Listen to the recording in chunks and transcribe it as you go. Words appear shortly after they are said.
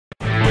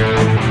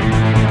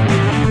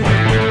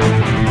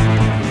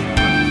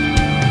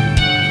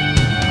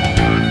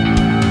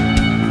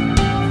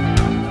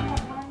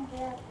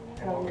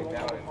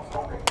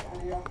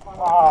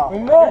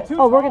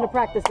too Oh, we're tall. going to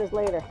practice this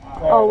later.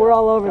 Oh, we're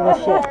all over this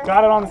shit.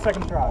 Got it on the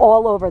second try.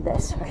 All over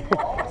this.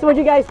 So what do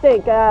you guys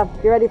think?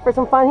 You ready for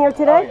some fun here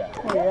today? Oh, yeah.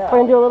 Oh, yeah. We're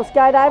going to do a little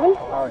skydiving?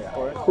 Oh, yeah.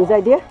 Whose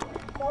idea?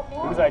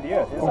 Whose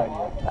idea? His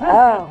idea.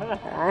 Oh,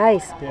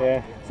 nice.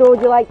 Yeah. So what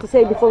would you like to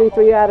say before we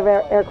throw you out of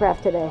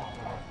aircraft today?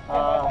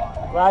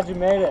 Glad you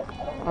made it.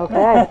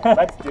 Okay.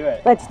 Let's do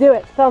it. Let's do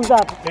it. Thumbs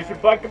up. Kiss your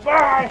butt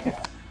goodbye.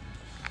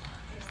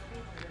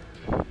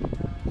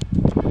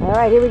 All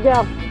right, here we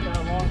go.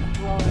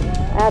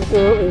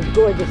 Absolutely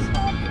gorgeous.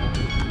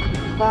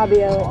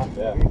 Fabio.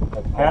 Yeah.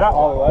 Head up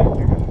all the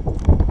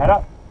way. Head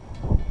up.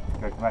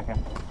 Good, come back in.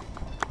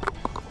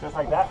 Just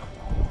like that.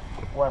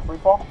 We're in free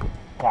fall.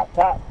 Tap,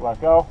 tap,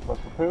 let go, look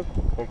for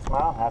poop, big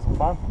smile, have some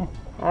fun.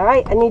 All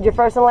right, I need your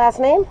first and last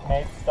name.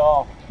 Nate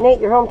Stahl,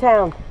 Nate, your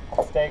hometown.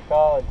 State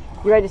College.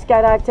 You ready to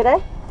skydive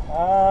today?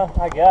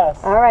 I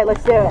guess. All right,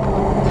 let's do it.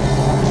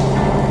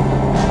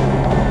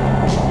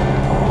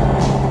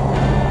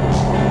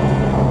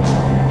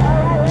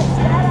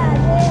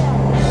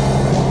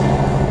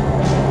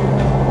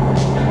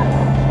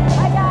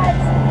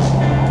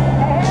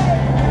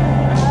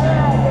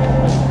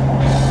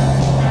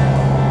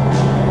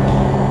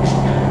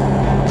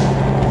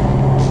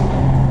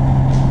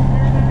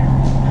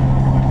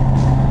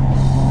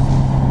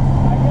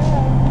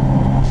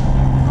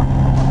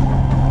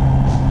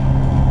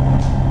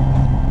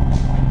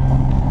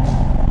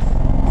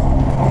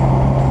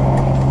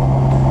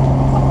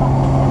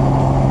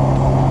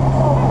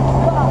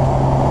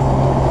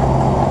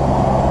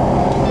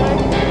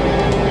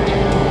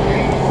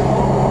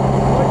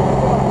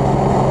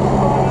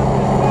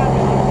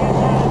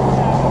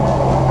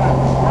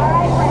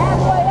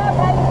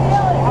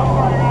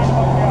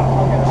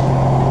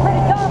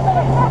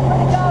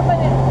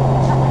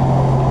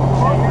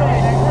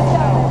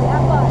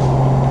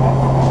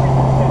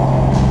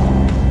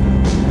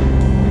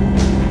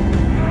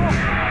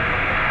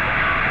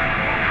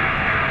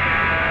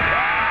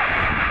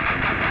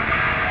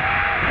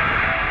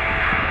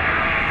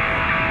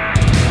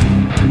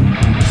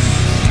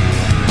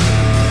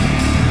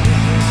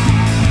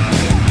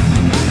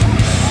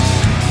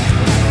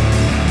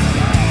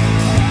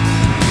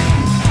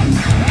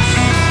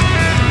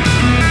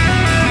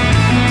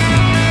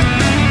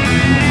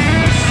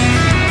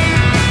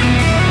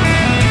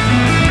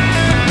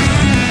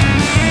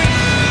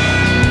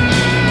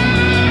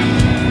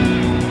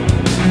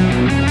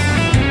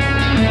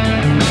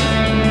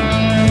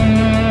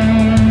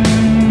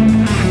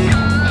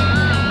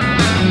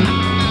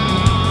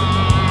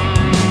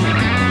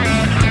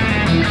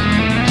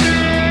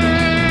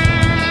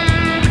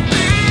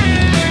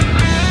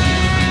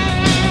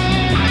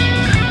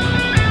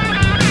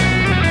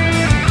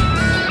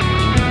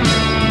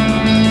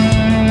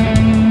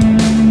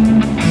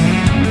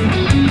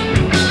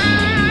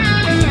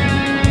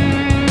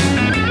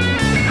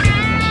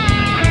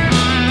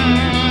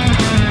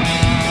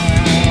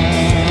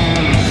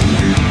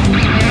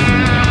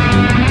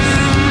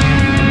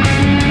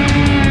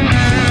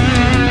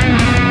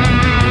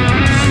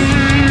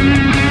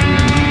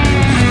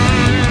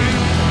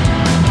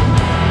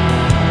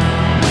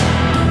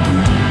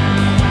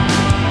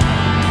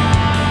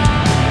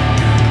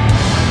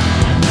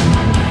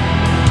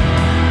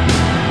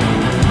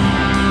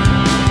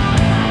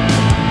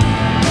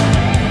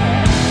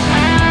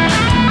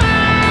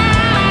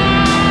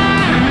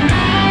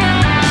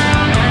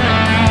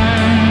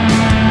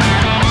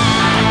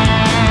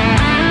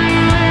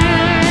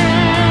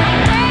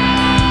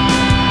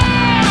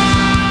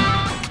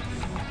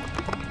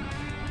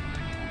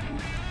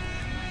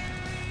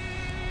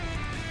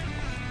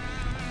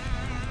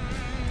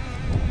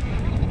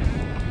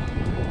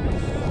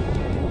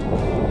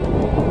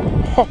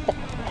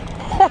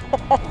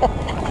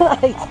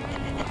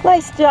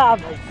 Nice job.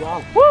 Nice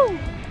job. Woo!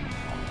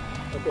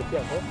 Okay,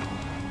 yeah, huh?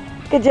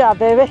 Good job,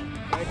 baby.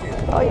 Thank you.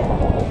 Oh yeah.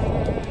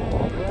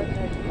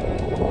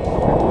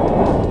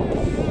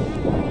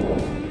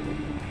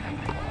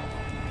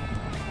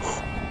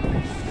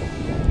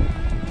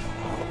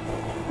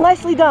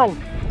 Nicely done.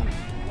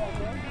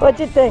 What'd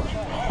you think?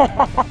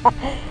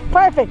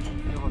 Perfect.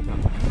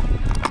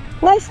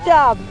 Nice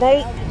job,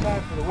 Nate.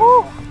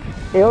 Woo.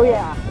 Oh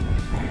yeah.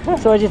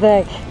 So what'd you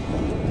think?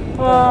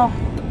 Well,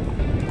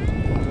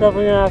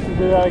 definitely gonna have to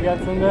do that again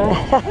someday.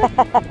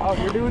 Oh,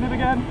 you're doing it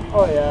again?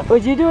 Oh yeah.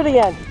 Would you do it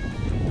again?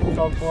 At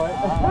some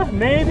point.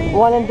 Maybe.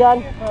 One and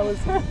done?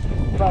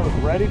 If I was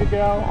ready to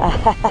go.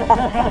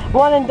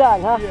 One and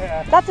done, huh?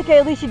 Yeah. That's okay,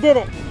 at least you did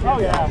it. Oh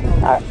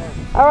yeah.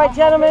 All right,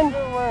 gentlemen.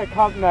 We're gonna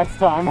come next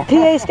time.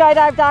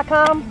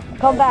 PASkydive.com.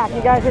 Come back,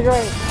 you guys are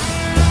great.